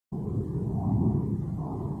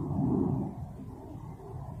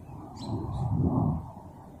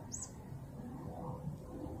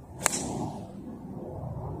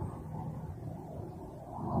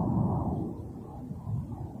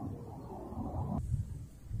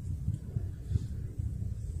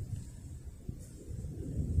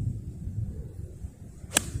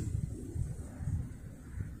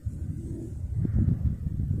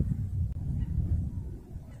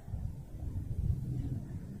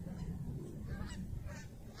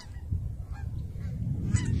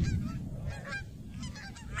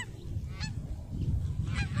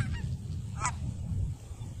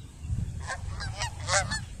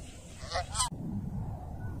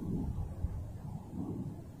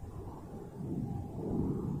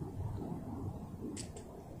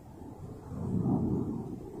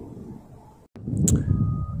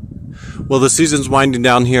Well, the season's winding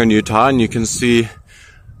down here in Utah, and you can see,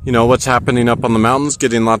 what's happening up on the mountains,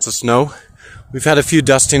 getting lots of snow. We've had a few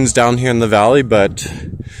dustings down here in the valley, but,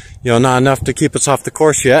 not enough to keep us off the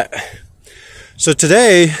course yet. So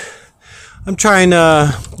today, I'm trying,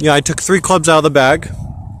 I took 3 clubs out of the bag.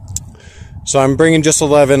 So I'm bringing just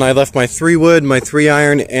 11. I left my 3-wood, my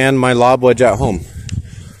 3-iron, and my lob wedge at home.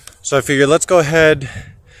 So I figured let's go ahead,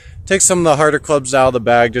 take some of the harder clubs out of the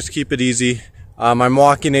bag, just keep it easy. I'm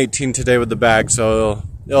walking 18 today with the bag, so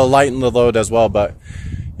it'll lighten the load as well. But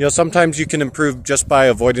sometimes you can improve just by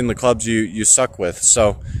avoiding the clubs you suck with.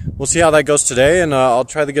 So we'll see how that goes today, and I'll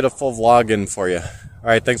try to get a full vlog in for you. All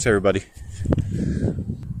right, thanks everybody.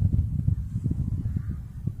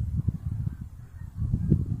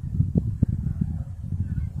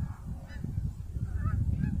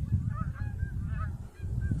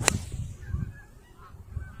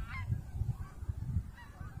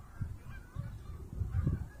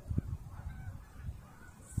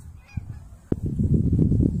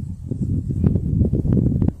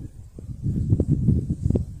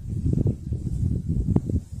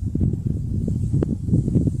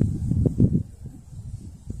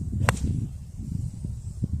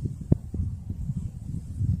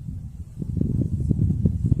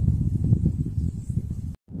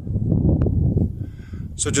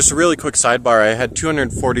 So just a really quick sidebar, I had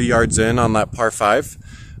 240 yards in on that par 5.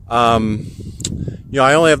 I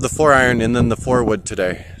only have the 4-iron and then the 4-wood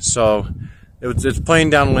today. So it's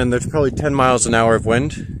playing downwind. There's probably 10 miles an hour of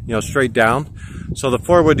wind, straight down. So the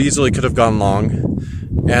 4-wood easily could have gone long.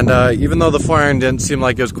 And even though the 4-iron didn't seem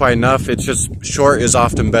like it was quite enough, it's just short is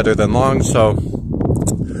often better than long. So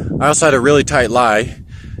I also had a really tight lie.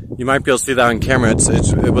 You might be able to see that on camera.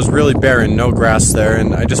 It was really barren, no grass there,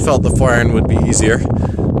 and I just felt the 4-iron would be easier.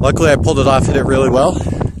 Luckily I pulled it off, hit it really well.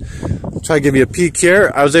 I'll try to give you a peek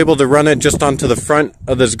here. I was able to run it just onto the front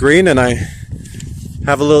of this green, and I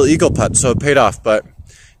have a little eagle putt, so it paid off. But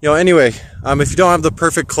anyway, if you don't have the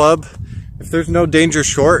perfect club, if there's no danger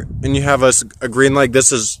short and you have a green like this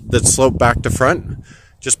that's sloped back to front,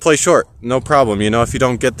 just play short, no problem. If you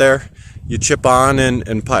don't get there, you chip on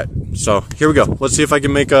and putt. So here we go. Let's see if I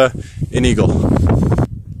can make an eagle.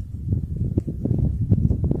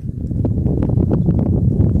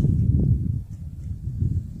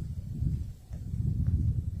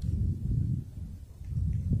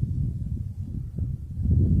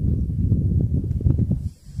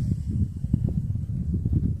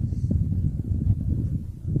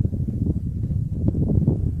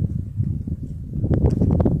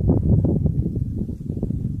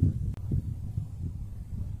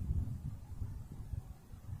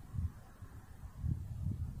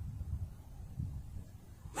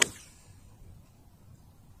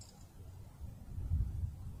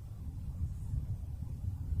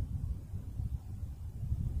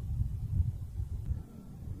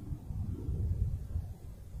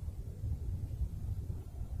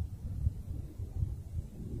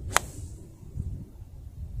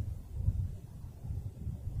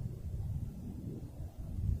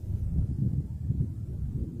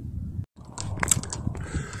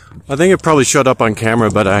 I think it probably showed up on camera,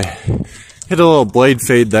 but I hit a little blade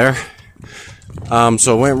fade there.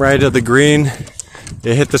 So it went right at the green.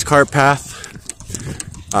 It hit this cart path.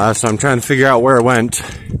 So I'm trying to figure out where it went.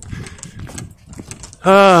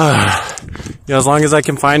 As long as I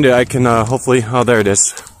can find it, I can hopefully, oh, there it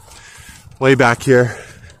is. Way back here.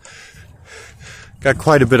 Got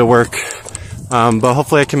quite a bit of work. But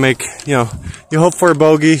hopefully I can make, you hope for a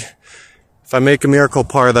bogey. If I make a miracle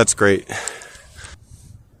par, that's great.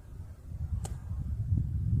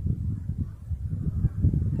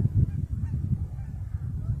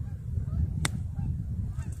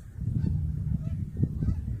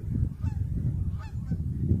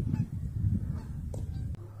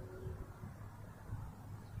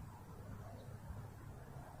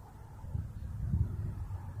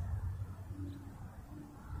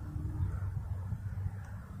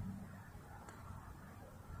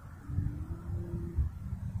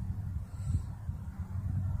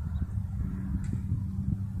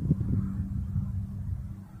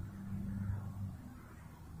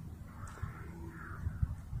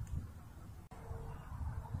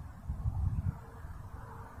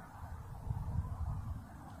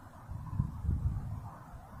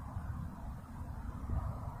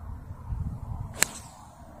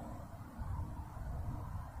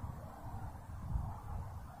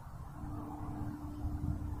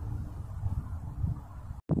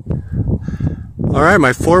 Alright,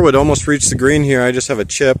 my 4 would almost reach the green here. I just have a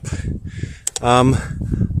chip.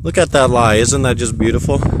 Look at that lie. Isn't that just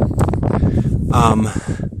beautiful? I'm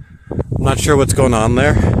not sure what's going on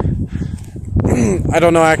there. I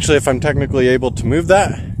don't know actually if I'm technically able to move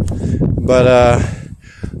that, but I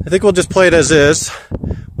think we'll just play it as is.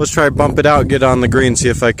 Let's try bump it out, get on the green, see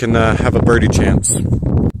if I can have a birdie chance.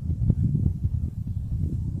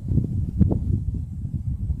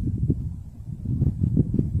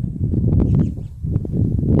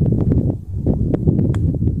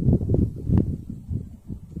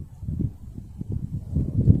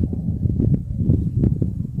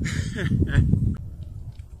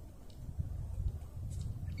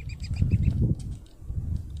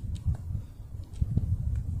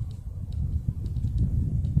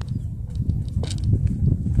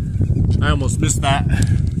 I almost missed that.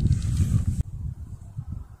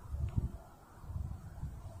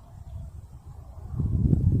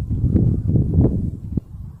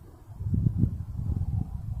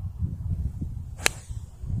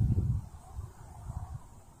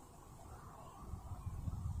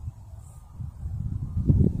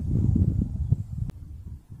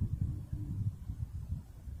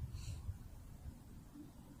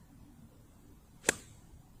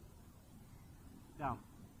 Down,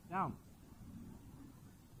 down.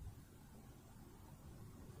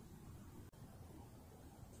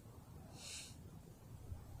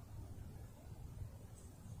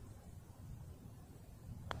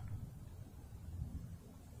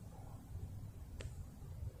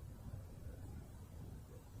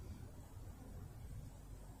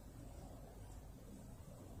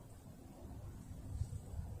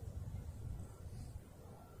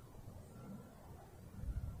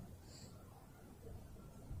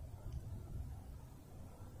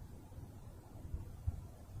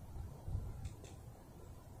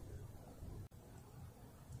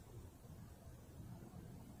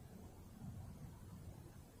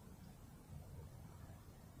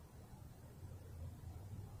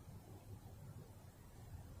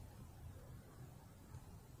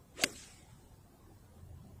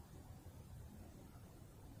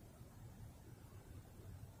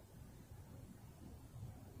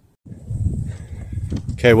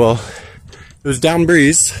 Okay, well, it was down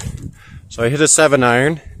breeze, so I hit a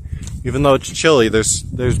 7-iron. Even though it's chilly, there's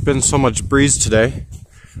been so much breeze today.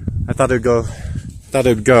 I thought it'd go.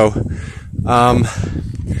 But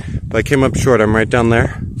I came up short. I'm right down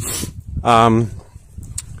there. So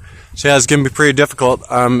yeah, it's gonna be pretty difficult.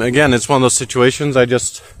 Again, it's one of those situations. I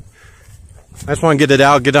just want to get it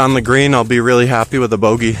out, get on the green. I'll be really happy with a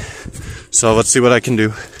bogey. So let's see what I can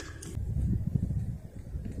do.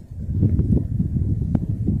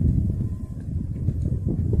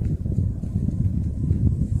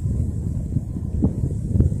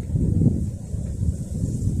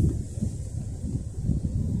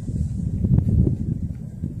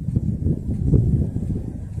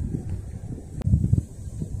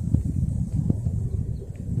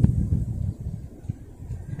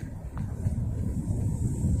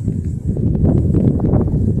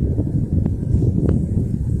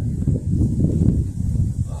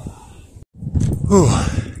 Whew.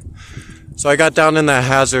 So I got down in that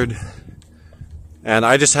hazard and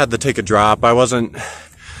I just had to take a drop. I wasn't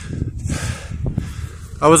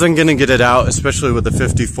gonna get it out, especially with the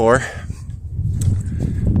 54.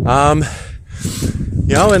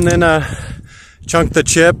 You know, and then chunked the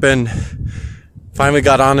chip and finally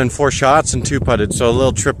got on in 4 shots and 2 putted, so a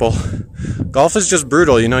little triple. Golf is just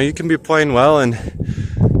brutal, you know. You can be playing well and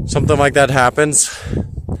something like that happens.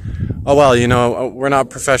 Oh well, you know, we're not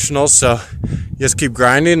professionals, so you just keep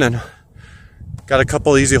grinding, and got a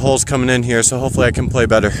couple easy holes coming in here, so hopefully I can play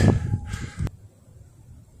better.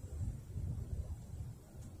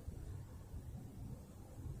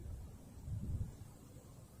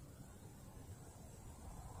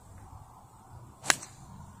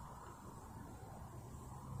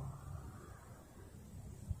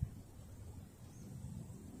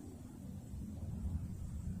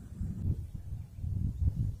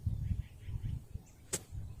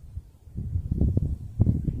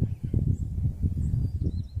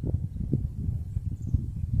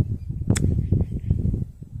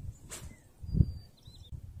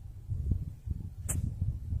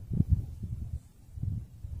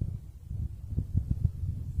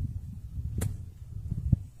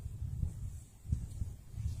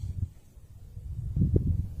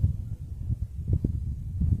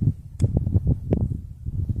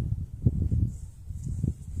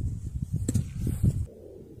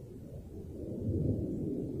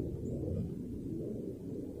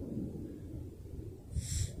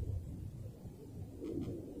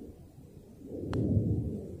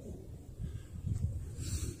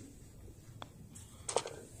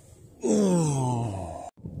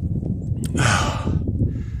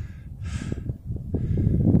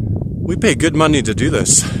 pay good money to do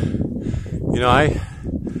this. You know, I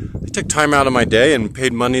took time out of my day and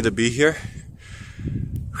paid money to be here.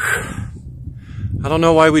 I don't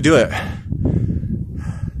know why we do it.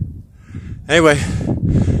 Anyway,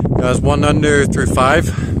 I was 1 under through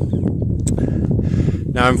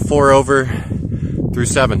 5. Now I'm 4 over through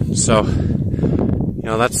 7. So, you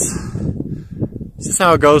know, that's just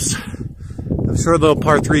how it goes. I'm sure a little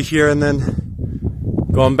par 3 here, and then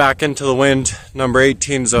going back into the wind. Number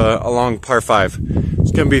 18's a long par 5.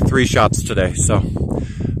 It's gonna be 3 shots today. So, all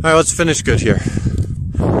right, let's finish good here.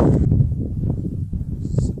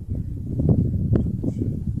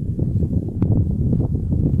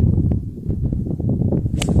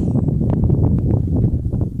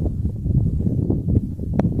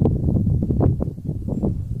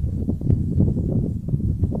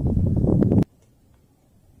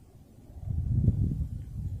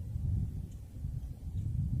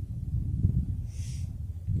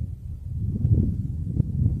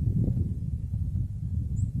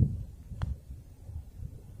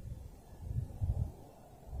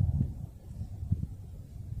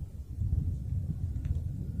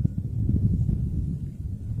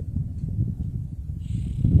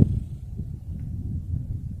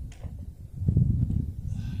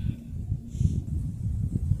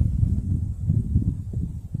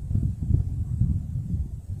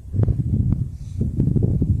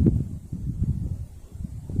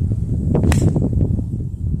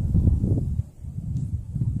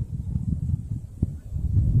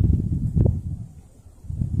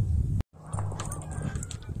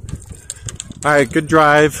 Alright, good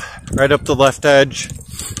drive, right up the left edge.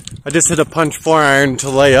 I just hit a punch 4-iron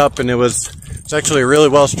to lay up, and it's actually a really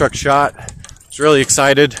well struck shot. I was really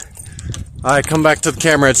excited. I come back to the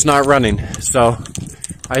camera, it's not running. So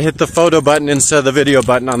I hit the photo button instead of the video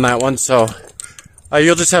button on that one. So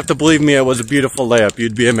you'll just have to believe me, it was a beautiful layup.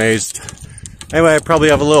 You'd be amazed. Anyway, I probably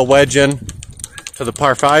have a little wedge in to the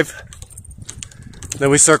par 5.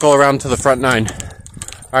 Then we circle around to the front 9.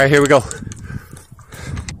 Alright, here we go.